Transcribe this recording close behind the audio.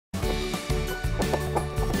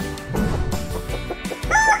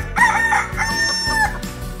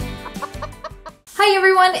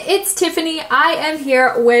everyone, it's Tiffany. I am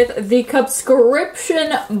here with the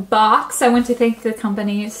Cubscription box. I want to thank the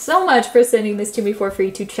company so much for sending this to me for free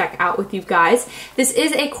to check out with you guys. This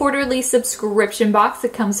is a quarterly subscription box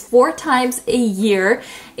that comes 4 times a year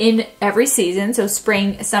in every season, so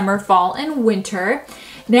spring, summer, fall, and winter.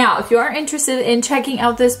 Now, if you are interested in checking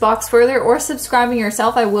out this box further or subscribing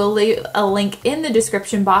yourself, I will leave a link in the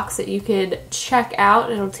description box that you could check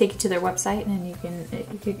out. It'll take you to their website and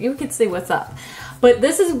you can see what's up. But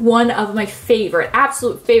this is one of my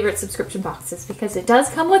absolute favorite subscription boxes because it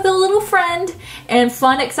does come with a little friend and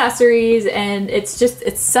fun accessories, and it's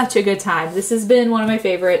such a good time. This has been one of my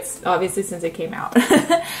favorites, obviously, since it came out.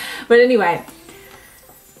 But anyway,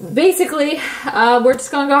 basically, we're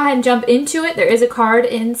just going to go ahead and jump into it. There is a card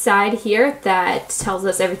inside here that tells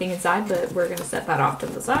us everything inside, but we're going to set that off to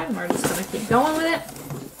the side and we're just going to keep going with it.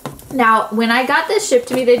 Now, when I got this shipped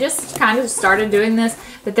to me, they just kind of started doing this,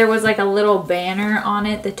 but there was like a little banner on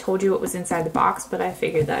it that told you what was inside the box, but I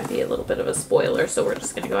figured that'd be a little bit of a spoiler, so we're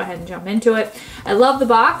just going to go ahead and jump into it. I love the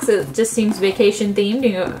box. It just seems vacation themed.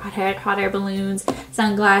 You know, hot air balloons,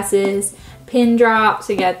 sunglasses, pin drops,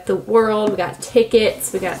 we got the world, we got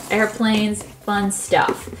tickets, we got airplanes, fun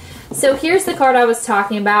stuff. So here's the card I was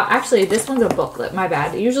talking about. Actually, this one's a booklet, my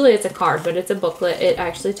bad. Usually it's a card, but it's a booklet. It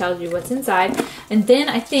actually tells you what's inside. And then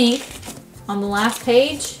I think on the last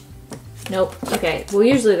page, nope, okay. Well,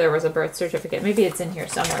 usually there was a birth certificate. Maybe it's in here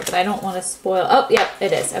somewhere, but I don't want to spoil. Oh, yep,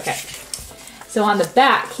 it is, okay. So on the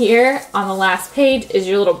back here, on the last page, is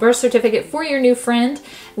your little birth certificate for your new friend.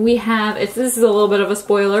 We have, this is a little bit of a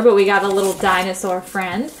spoiler, but we got a little dinosaur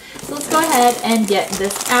friend. So let's go ahead and get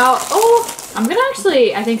this out. Oh, I'm gonna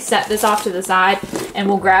actually, I think, set this off to the side and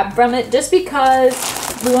we'll grab from it just because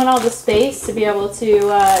we want all the space to be able to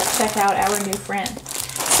check out our new friend.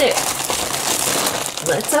 So,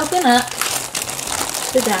 let's open up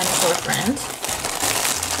the dinosaur friend.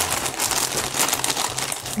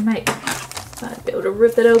 I might not be able to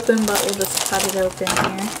rip it open, but we'll just cut it open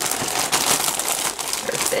here.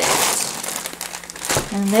 Perfect.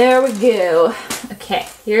 And there we go. Okay,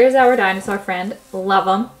 here's our dinosaur friend. Love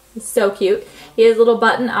him. He's so cute. He has little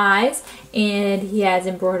button eyes, and he has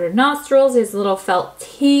embroidered nostrils. He has little felt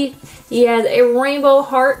teeth. He has a rainbow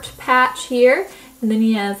heart patch here, and then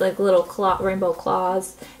he has like little rainbow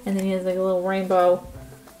claws, and then he has like a little rainbow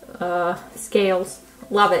scales.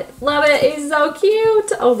 Love it. Love it. He's so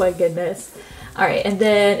cute. Oh my goodness. Alright, and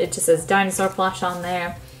then it just says dinosaur plush on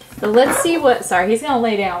there. So let's see what, sorry, he's going to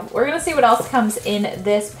lay down. We're going to see what else comes in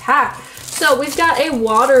this pack. So we've got a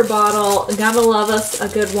water bottle. Gotta love us a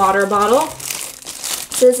good water bottle.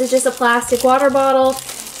 So this is just a plastic water bottle,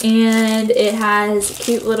 and it has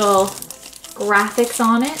cute little graphics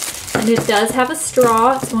on it. And it does have a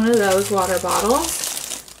straw. It's one of those water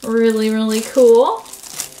bottles. Really, really cool.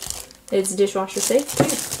 It's dishwasher safe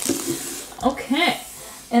too. Okay.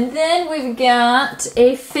 And then we've got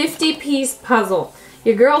a 50-piece puzzle.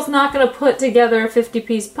 Your girl's not going to put together a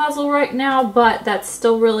 50-piece puzzle right now, but that's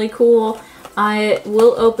still really cool. I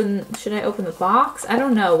will open, should I open the box? I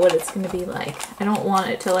don't know what it's going to be like. I don't want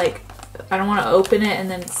it to like, I don't want to open it and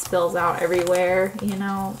then it spills out everywhere, you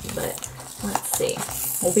know, but let's see.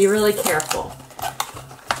 We'll be really careful.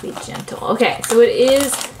 Be gentle. Okay, so it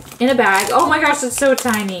is in a bag. Oh my gosh, it's so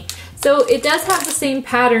tiny. So it does have the same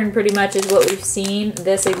pattern pretty much as what we've seen,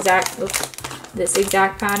 this exact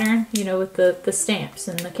pattern, you know, with the stamps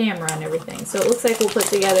and the camera and everything. So it looks like we'll put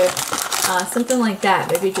together something like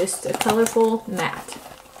that, maybe just a colorful mat.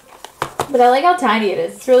 But I like how tiny it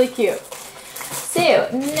is, it's really cute. So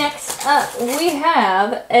next up we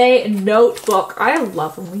have a notebook. I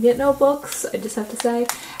love when we get notebooks, I just have to say.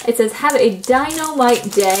 It says, have a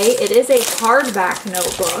dynamite day. It is a hardback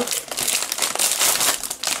notebook.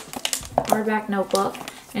 Hardback notebook,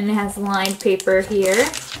 and it has lined paper here.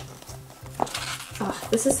 Oh,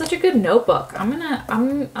 this is such a good notebook. I'm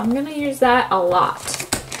gonna use that a lot.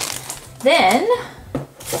 Then,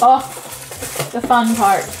 oh, the fun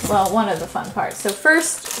part. Well, one of the fun parts. So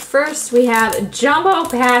first we have jumbo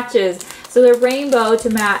patches. So they're rainbow to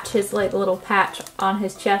match his like little patch on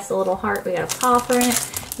his chest, a little heart. We got a paw for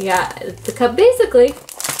it. You got the cup. Basically,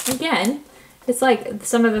 again, it's like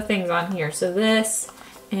some of the things on here. So this.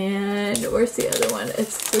 And where's the other one?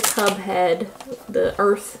 It's the cub head, the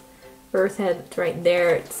earth head right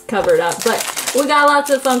there. It's covered up, but we got lots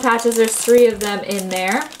of fun patches. There's 3 of them in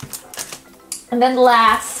there. And then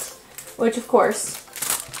last, which of course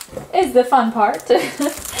is the fun part, we got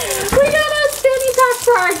a spinny pack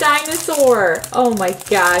for our dinosaur. Oh my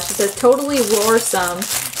gosh, it says totally roarsome.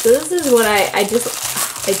 So this is what I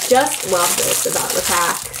just love this about the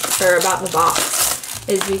pack, or about the box.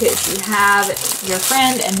 is because you have your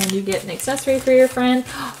friend and then you get an accessory for your friend.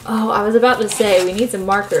 Oh, I was about to say we need some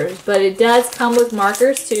markers, but it does come with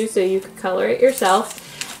markers too, so you can color it yourself.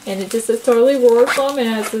 And it just is totally rollable, and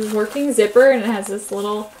it has this working zipper, and it has this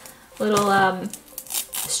little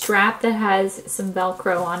strap that has some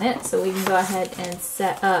Velcro on it, so we can go ahead and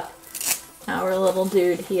set up our little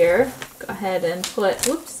dude here. Go ahead and put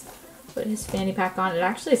his fanny pack on. It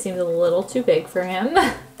actually seems a little too big for him.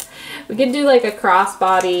 We could do like a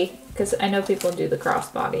crossbody, because I know people do the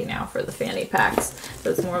crossbody now for the fanny packs, so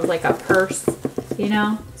it's more of like a purse, you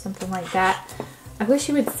know, something like that. I wish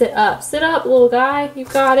he would sit up. Sit up, little guy. You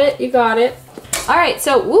got it. You got it. All right,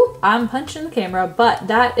 so whoop, I'm punching the camera, but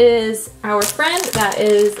that is our friend. That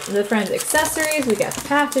is the friend's accessories. We got the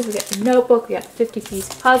patches, we got the notebook, we got the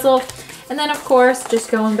 50-piece puzzle. And then, of course,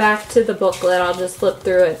 just going back to the booklet, I'll just flip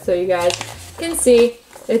through it so you guys can see.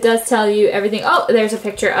 It does tell you everything. Oh, there's a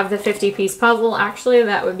picture of the 50-piece puzzle. Actually,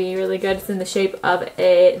 that would be really good. It's in the shape of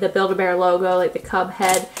the Build-A-Bear logo, like the cub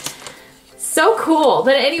head. So cool.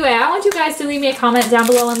 But anyway, I want you guys to leave me a comment down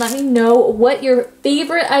below and let me know what your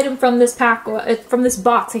favorite item from this pack, from this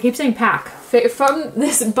box, I keep saying pack, from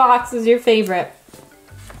this box is your favorite.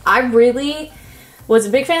 I really was a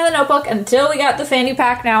big fan of the notebook until we got the fanny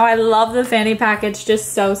pack. Now I love the fanny pack. It's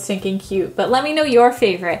just so stinking cute. But let me know your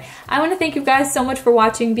favorite. I want to thank you guys so much for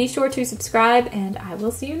watching. Be sure to subscribe, and I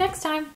will see you next time.